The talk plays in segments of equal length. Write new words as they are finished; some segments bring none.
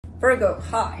Virgo,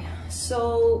 hi.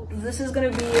 So this is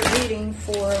going to be a reading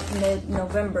for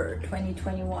mid-November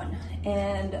 2021,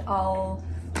 and I'll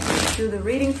do the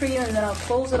reading for you and then I'll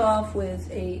close it off with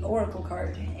a oracle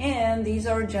card, and these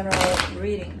are general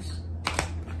readings.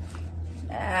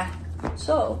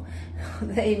 So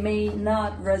they may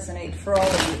not resonate for all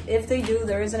of you. If they do,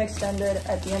 there is an extended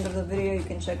at the end of the video. You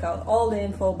can check out all the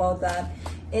info about that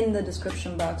in the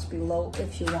description box below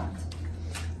if you want.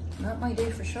 Not my day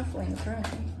for shuffling,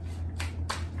 apparently.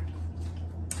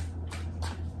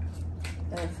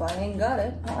 If I ain't got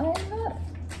it, I ain't got it.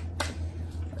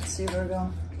 Let's see,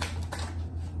 Virgo.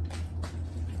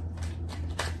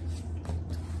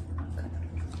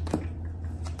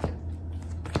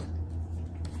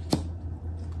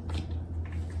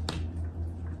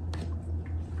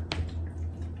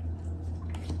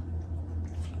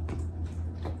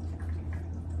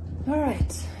 All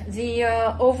right, the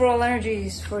overall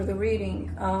energies for the reading,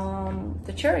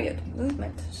 the Chariot,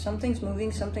 movement. Something's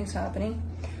moving, something's happening.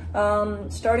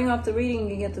 Starting off the reading,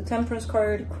 you get the Temperance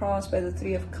card crossed by the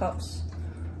Three of Cups.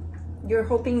 You're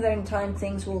hoping that in time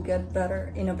things will get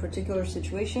better in a particular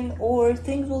situation, or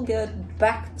things will get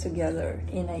back together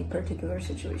in a particular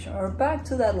situation, or back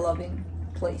to that loving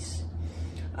place.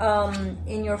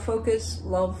 In your focus,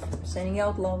 love, sending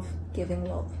out love, giving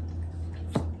love.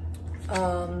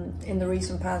 In the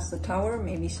recent past, the Tower,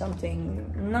 maybe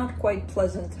something not quite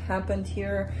pleasant happened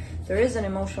here. There is an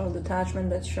emotional detachment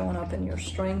that's showing up in your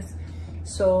strength.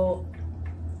 So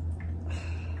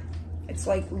it's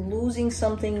like losing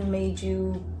something made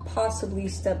you possibly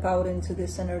step out into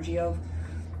this energy of,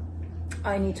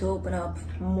 I need to open up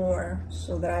more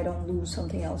so that I don't lose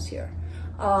something else here.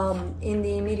 In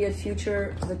the immediate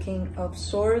future, the King of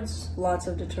Swords, lots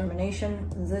of determination.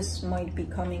 This might be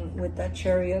coming with that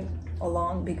Chariot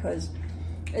along, because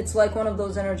it's like one of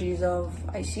those energies of,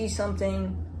 I see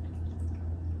something,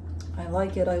 I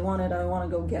like it, I want it, I want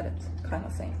to go get it, kind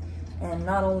of thing. And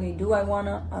not only do I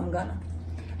wanna, I'm gonna.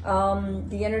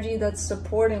 The energy that's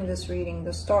supporting this reading,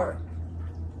 the Star,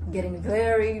 getting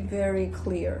very, very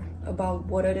clear about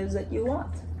what it is that you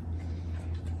want.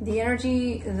 The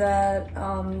energy that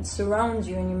surrounds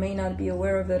you, and you may not be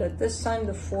aware of it at this time,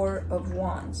 the Four of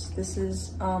Wands. This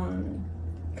is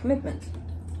commitment,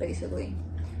 basically.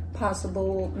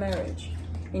 Possible marriage.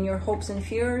 In your hopes and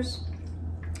fears,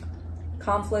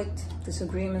 conflict,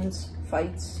 disagreements,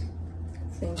 fights,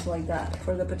 things like that.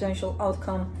 For the potential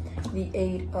outcome, the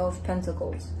Eight of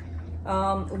Pentacles.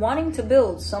 Wanting to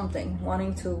build something,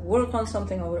 wanting to work on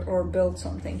something or build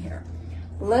something here.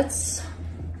 Let's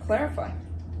clarify.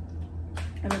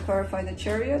 Let me clarify the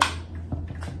Chariot.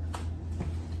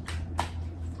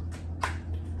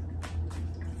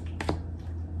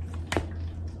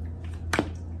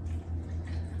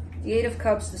 The Eight of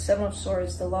Cups, the Seven of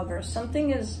Swords, the Lover. Something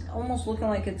is almost looking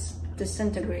like it's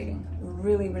disintegrating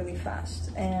really, really fast.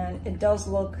 And it does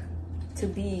look to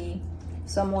be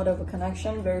somewhat of a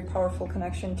connection, very powerful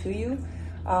connection to you.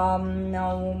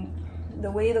 Now, the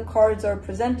way the cards are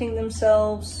presenting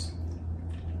themselves,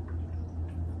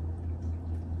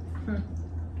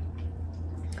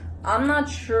 I'm not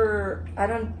sure, I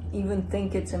don't even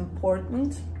think it's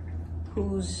important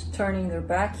who's turning their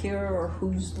back here or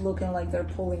who's looking like they're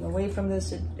pulling away from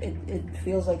this. It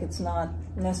feels like it's not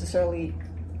necessarily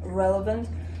relevant,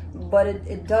 but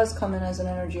it does come in as an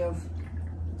energy of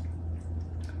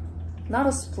not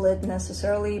a split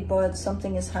necessarily, but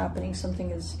something is happening, something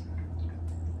is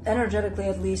energetically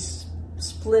at least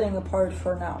splitting apart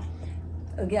for now.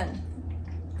 Again,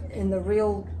 in the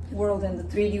real world, in the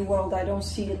 3D world, I don't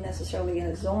see it necessarily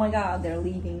as, oh my god, they're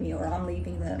leaving me or I'm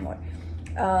leaving them, or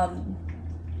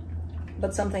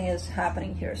but something is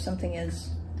happening here. Something is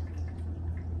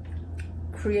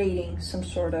creating some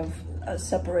sort of a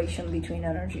separation between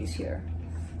energies here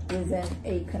within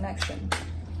a connection.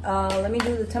 Let me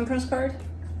do the Temperance card.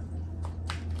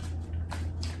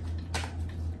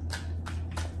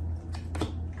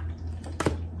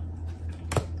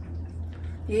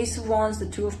 The Ace of Wands, the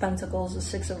Two of Pentacles, the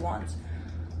Six of Wands.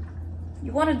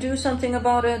 You want to do something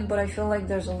about it, but I feel like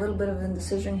there's a little bit of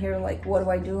indecision here. Like, what do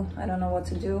I do? I don't know what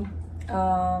to do.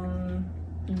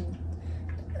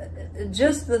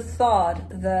 Just the thought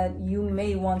that you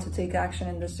may want to take action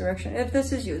in this direction. If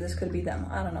this is you, this could be them.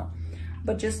 I don't know.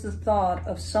 But just the thought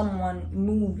of someone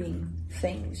moving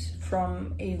things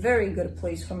from a very good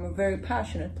place, from a very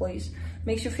passionate place,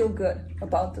 makes you feel good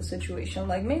about the situation.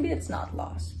 Like, maybe it's not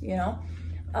lost, you know?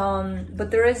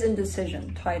 But there is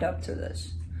indecision tied up to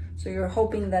this. So you're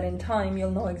hoping that in time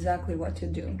you'll know exactly what to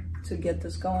do to get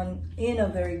this going in a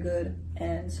very good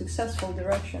and successful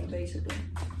direction, basically.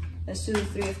 Let's do the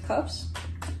Three of Cups.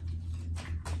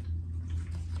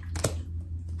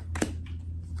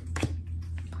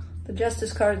 The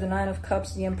Justice card, the Nine of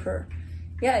Cups, the Emperor.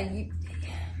 Yeah,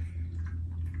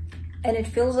 and it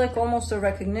feels like almost a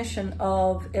recognition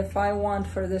of, if I want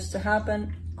for this to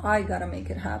happen, I gotta make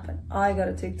it happen. I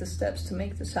gotta take the steps to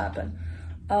make this happen.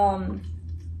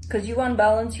 Because you want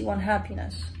balance, you want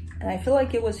happiness. And I feel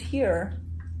like it was here.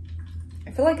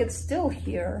 I feel like it's still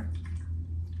here.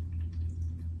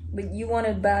 But you want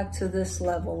it back to this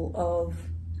level of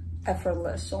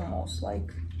effortless, almost.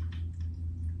 Like,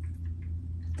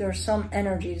 there's some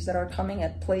energies that are coming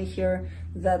at play here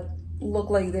that look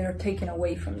like they're taken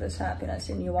away from this happiness,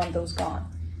 and you want those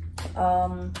gone.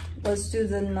 Let's do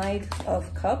the Knight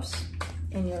of Cups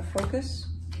in your focus.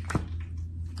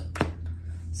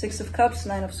 Six of Cups,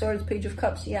 Nine of Swords, Page of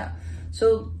Cups. Yeah,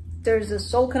 so there's a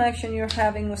soul connection you're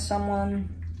having with someone.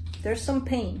 There's some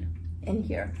pain in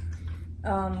here,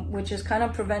 which is kind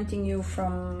of preventing you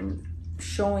from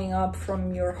showing up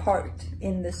from your heart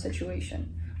in this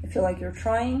situation. I feel like you're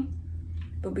trying,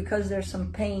 but because there's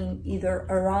some pain either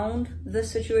around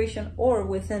this situation or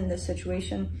within this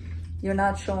situation, you're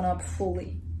not showing up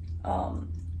fully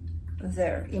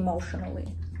there emotionally.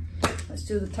 Let's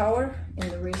do the Tower in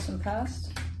the recent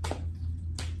past.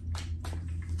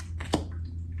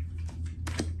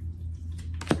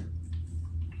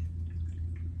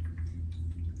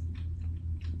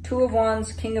 Two of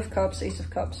Wands, King of Cups, Ace of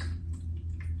Cups.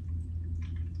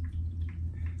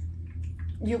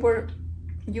 You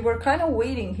were kind of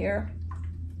waiting here.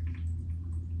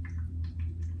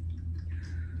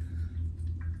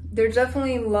 There's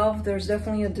definitely love, there's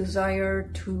definitely a desire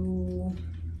to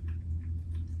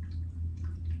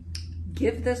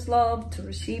give this love, to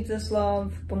receive this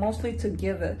love, but mostly to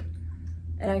give it.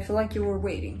 And I feel like you were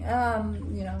waiting.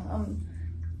 You know,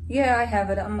 yeah, I have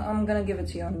it. I'm gonna give it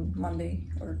to you on Monday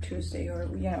or Tuesday, or,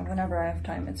 you know, whenever I have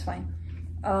time, it's fine.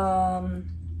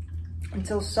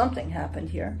 Until something happened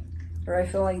here, or I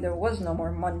feel like there was no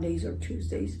more Mondays or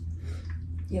Tuesdays,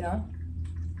 you know?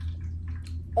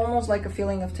 Almost like a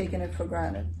feeling of taking it for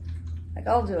granted. Like,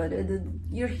 I'll do it.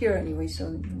 You're here anyway, so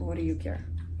what do you care?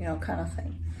 You know, kind of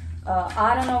thing.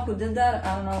 I don't know who did that.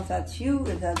 I don't know if that's you,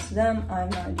 if that's them. I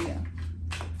have no idea.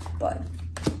 But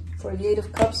for the Eight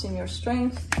of Cups in your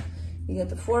strength, you get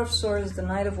the Four of Swords, the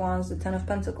Knight of Wands, the Ten of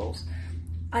Pentacles.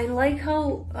 I like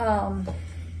how...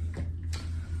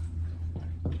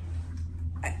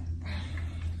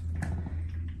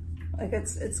 like,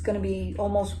 it's gonna be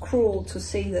almost cruel to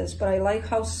say this, but I like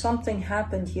how something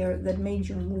happened here that made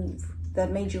you move,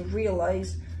 that made you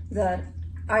realize that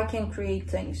I can create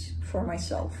things for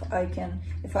myself. I can,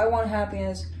 if I want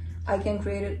happiness, I can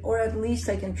create it, or at least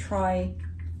I can try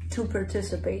to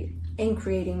participate in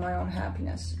creating my own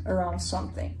happiness around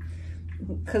something.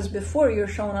 Because before, you're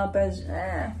showing up as,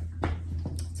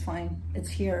 it's fine,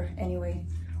 it's here anyway.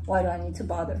 Why do I need to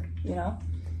bother, you know?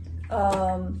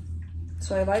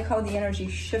 So I like how the energy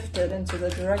shifted into the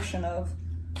direction of,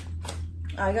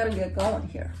 I gotta get going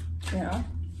here, you know?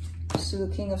 So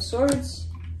the King of Swords.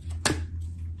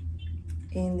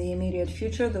 In the immediate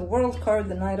future, the World card,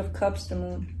 the Knight of Cups, the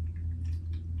Moon.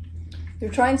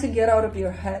 You're trying to get out of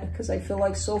your head, because I feel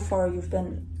like so far you've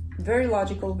been very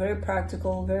logical, very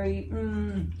practical, very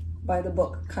by the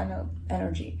book kind of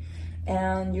energy.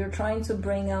 And you're trying to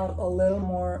bring out a little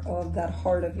more of that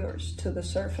heart of yours to the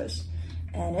surface.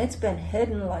 And it's been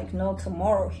hidden like no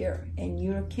tomorrow here, and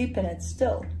you're keeping it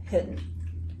still hidden.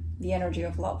 The energy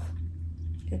of love.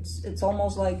 It's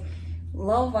almost like,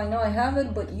 love, I know I have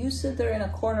it, but you sit there in a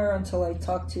corner until I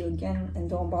talk to you again, and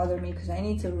don't bother me, because I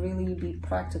need to really be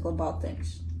practical about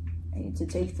things. I need to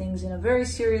take things in a very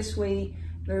serious way,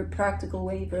 very practical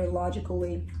way, very logical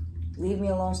way. Leave me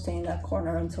alone, stay in that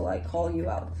corner until I call you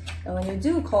out. And when you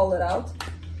do call it out,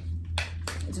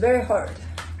 it's very hard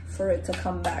for it to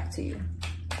come back to you.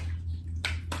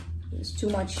 There's too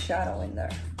much shadow in there.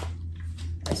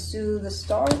 Let's do the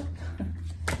Star.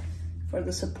 For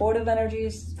the supportive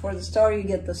energies, for the Star, you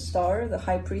get the Star, the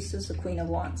High Priestess, the Queen of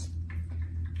Wands.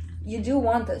 You do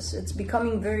want this. It's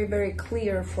becoming very, very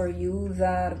clear for you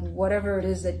that whatever it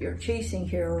is that you're chasing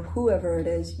here, or whoever it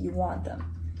is, you want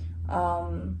them.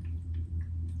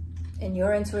 And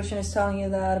your intuition is telling you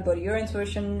that, but your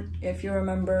intuition, if you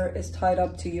remember, is tied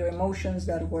up to your emotions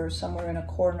that were somewhere in a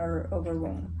corner of a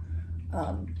room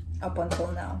up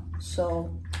until now.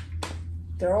 So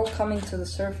they're all coming to the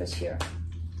surface here.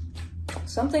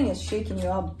 Something is shaking you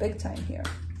up big time here,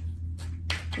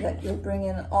 that you're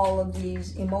bringing all of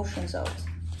these emotions out.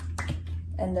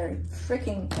 And they're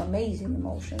freaking amazing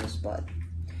emotions. But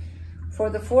for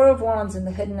the Four of Wands and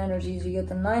the hidden energies, you get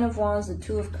the Nine of Wands, the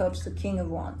Two of Cups, the King of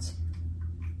Wands.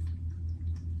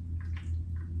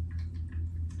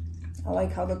 I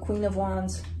like how the Queen of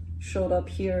Wands showed up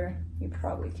here. You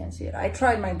probably can't see it. I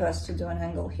tried my best to do an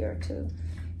angle here too,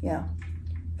 yeah,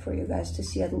 for you guys to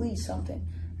see at least something.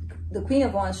 The Queen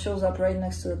of Wands shows up right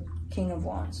next to the King of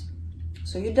Wands.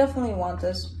 So you definitely want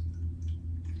this.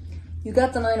 You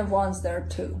got the Nine of Wands there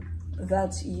too.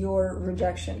 That's your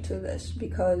rejection to this,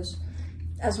 because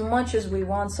as much as we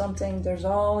want something, there's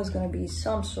always going to be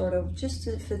some sort of, just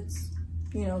if it's,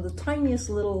 you know, the tiniest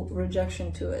little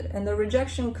rejection to it. And the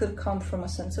rejection could come from a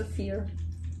sense of fear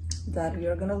that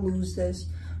you're going to lose this,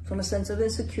 from a sense of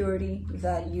insecurity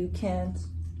that you can't,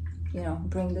 you know,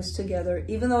 bring this together,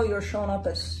 even though you're showing up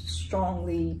as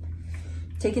strongly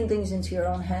taking things into your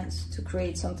own hands to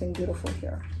create something beautiful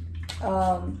here.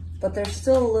 But there's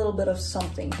still a little bit of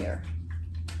something here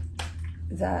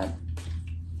that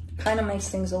kind of makes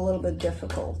things a little bit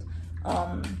difficult.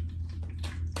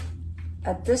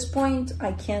 At this point,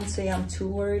 I can't say I'm too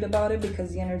worried about it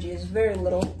because the energy is very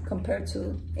little compared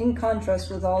to, in contrast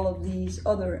with all of these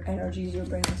other energies you're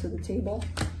bringing to the table.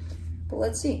 But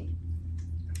let's see.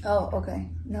 Oh, okay,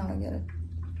 now I get it.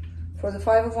 For the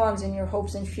Five of Wands in your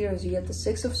hopes and fears, you get the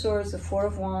Six of Swords, the Four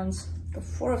of Wands, the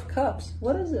Four of Cups.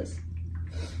 What is this?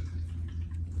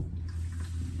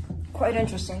 Quite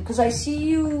interesting, because I see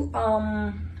you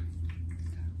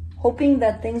hoping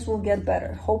that things will get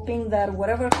better, hoping that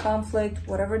whatever conflict,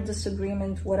 whatever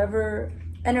disagreement, whatever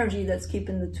energy that's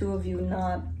keeping the two of you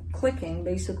not clicking,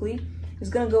 basically, is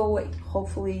going to go away.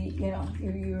 Hopefully, you know,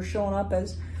 you're showing up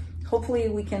as, hopefully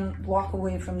we can walk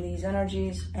away from these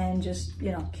energies and just,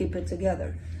 you know, keep it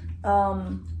together.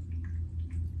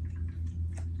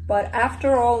 But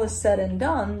after all is said and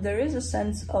done, there is a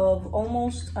sense of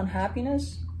almost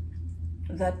unhappiness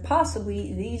that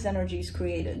possibly these energies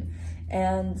created.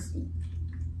 And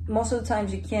most of the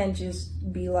times you can't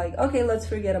just be like, okay, let's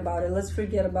forget about it. Let's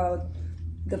forget about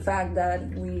the fact that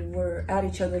we were at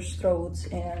each other's throats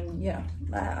and, you know,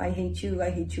 I hate you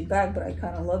back, but I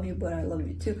kind of love you, but I love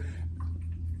you too.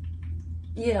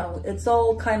 You know, it's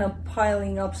all kind of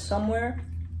piling up somewhere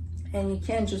and you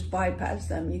can't just bypass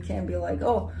them. You can't be like,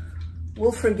 oh,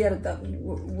 we'll forget that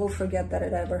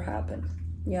it ever happened,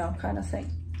 you know, kind of thing.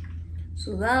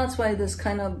 So that's why this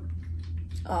kind of,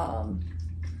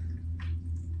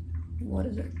 what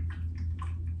is it?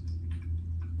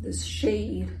 This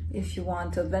shade, if you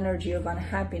want, of energy of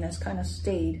unhappiness kind of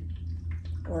stayed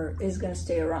or is going to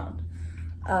stay around.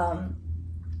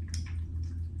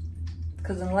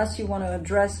 Because unless you want to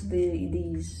address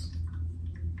these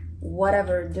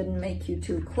whatever didn't make you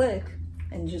two click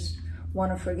and just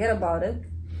want to forget about it,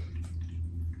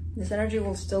 this energy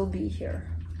will still be here.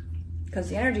 Because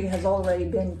the energy has already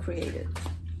been created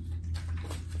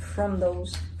from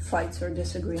those fights or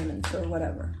disagreements or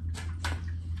whatever.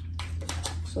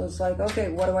 So it's like, okay,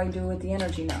 what do I do with the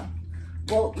energy now?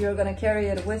 Well, you're going to carry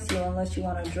it with you unless you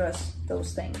want to address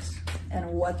those things and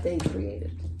what they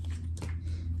created.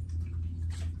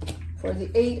 For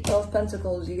the Eight of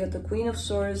Pentacles, you get the Queen of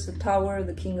Swords, the Tower,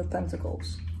 the King of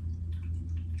Pentacles.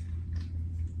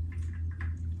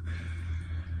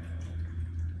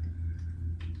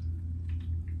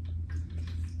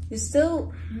 You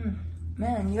still,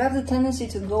 man, you have the tendency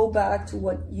to go back to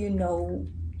what you know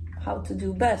how to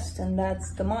do best, and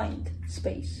that's the mind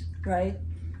space, right?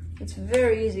 It's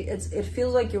very easy. It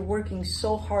feels like you're working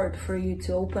so hard for you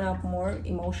to open up more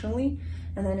emotionally,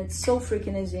 and then it's so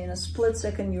freaking easy. In a split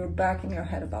second, you're back in your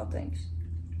head about things.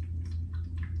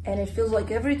 And it feels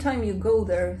like every time you go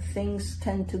there, things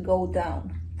tend to go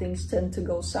down. Things tend to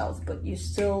go south, but you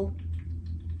still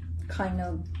kind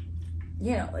of,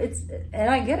 you know, and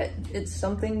I get it. It's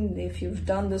something, if you've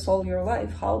done this all your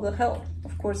life, how the hell?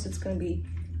 Of course it's going to be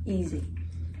easy.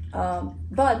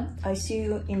 But I see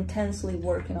you intensely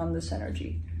working on this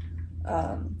energy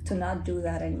to not do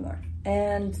that anymore.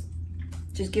 And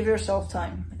just give yourself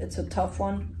time. It's a tough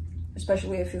one,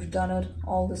 especially if you've done it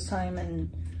all this time and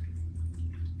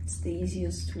it's the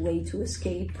easiest way to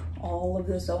escape all of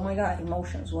this. Oh my God,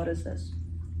 emotions, what is this?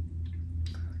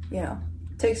 You know,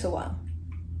 it takes a while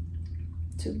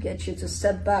to get you to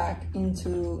step back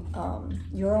into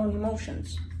your own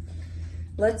emotions.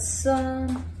 Let's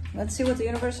see what the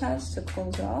universe has to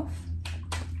close off.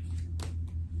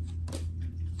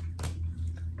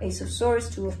 Ace of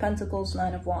Swords, Two of Pentacles,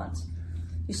 Nine of Wands.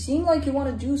 You seem like you want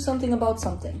to do something about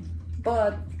something,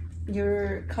 but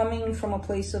you're coming from a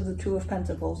place of the Two of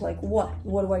Pentacles. Like, what?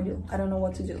 What do I do? I don't know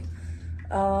what to do.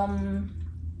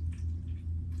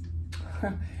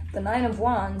 The Nine of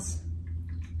Wands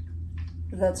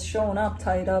that's shown up,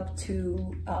 tied up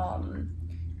to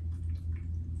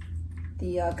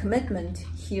the commitment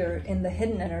here in the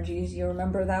hidden energies. You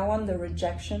remember that one, the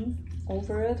rejection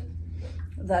over it?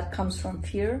 That comes from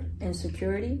fear,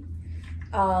 insecurity.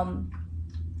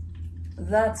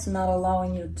 that's not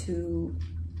allowing you to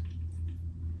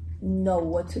know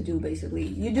what to do, basically.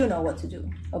 You do know what to do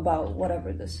about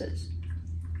whatever this is.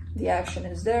 The action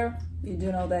is there. You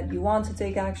do know that you want to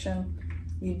take action.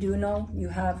 You do know you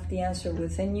have the answer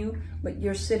within you, but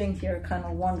you're sitting here kind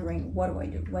of wondering, what do I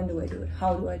do? When do I do it?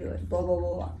 How do I do it? Blah, blah,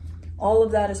 blah, blah. All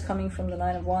of that is coming from the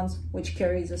Nine of Wands, which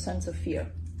carries a sense of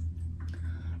fear.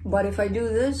 But if I do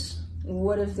this,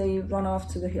 what if they run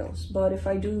off to the hills? But if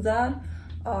I do that,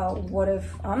 what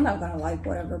if I'm not gonna like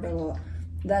whatever, blah, blah, blah.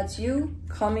 That's you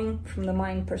coming from the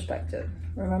mind perspective.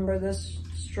 Remember this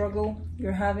struggle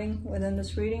you're having within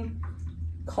this reading?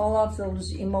 Call off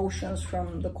those emotions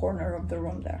from the corner of the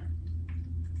room there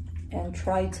and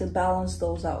try to balance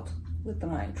those out with the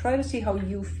mind. Try to see how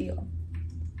you feel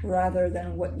rather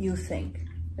than what you think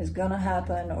is gonna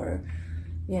happen, or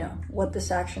you know what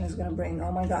this action is gonna bring.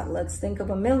 Oh my God, let's think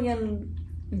of a million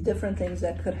different things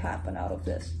that could happen out of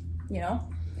this, you know.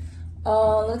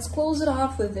 Let's close it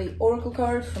off with the Oracle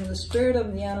card from the Spirit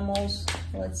of the Animals.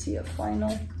 Let's see a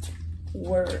final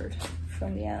word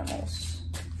from the animals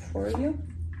for you.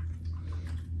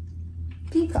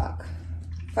 Peacock,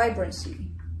 vibrancy.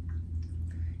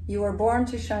 You are born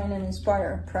to shine and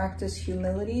inspire. Practice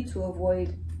humility to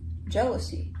avoid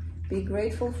jealousy. Be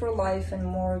grateful for life and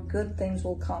more good things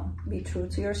will come. Be true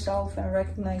to yourself and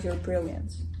recognize your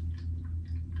brilliance.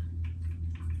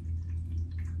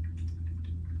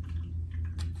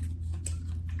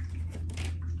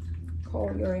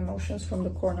 Call your emotions from the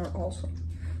corner also.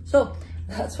 So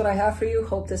that's what I have for you.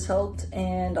 Hope this helped,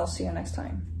 and I'll see you next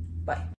time. Bye.